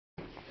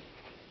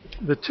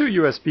The two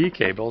USB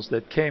cables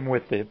that came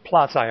with the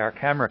PLOTS IR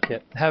camera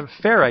kit have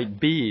ferrite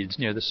beads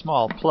near the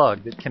small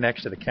plug that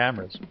connects to the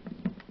cameras.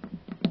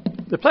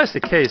 The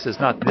plastic case is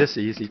not this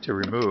easy to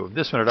remove.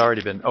 This one had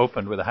already been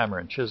opened with a hammer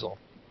and chisel.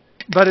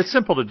 But it's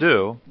simple to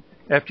do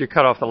after you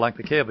cut off the length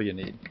of cable you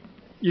need.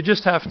 You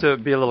just have to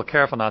be a little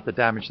careful not to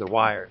damage the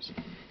wires.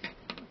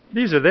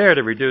 These are there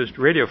to reduce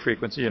radio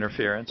frequency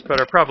interference,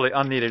 but are probably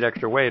unneeded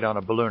extra weight on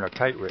a balloon or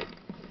kite rig.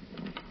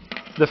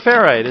 The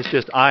ferrite is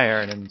just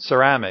iron and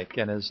ceramic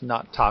and is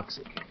not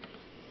toxic.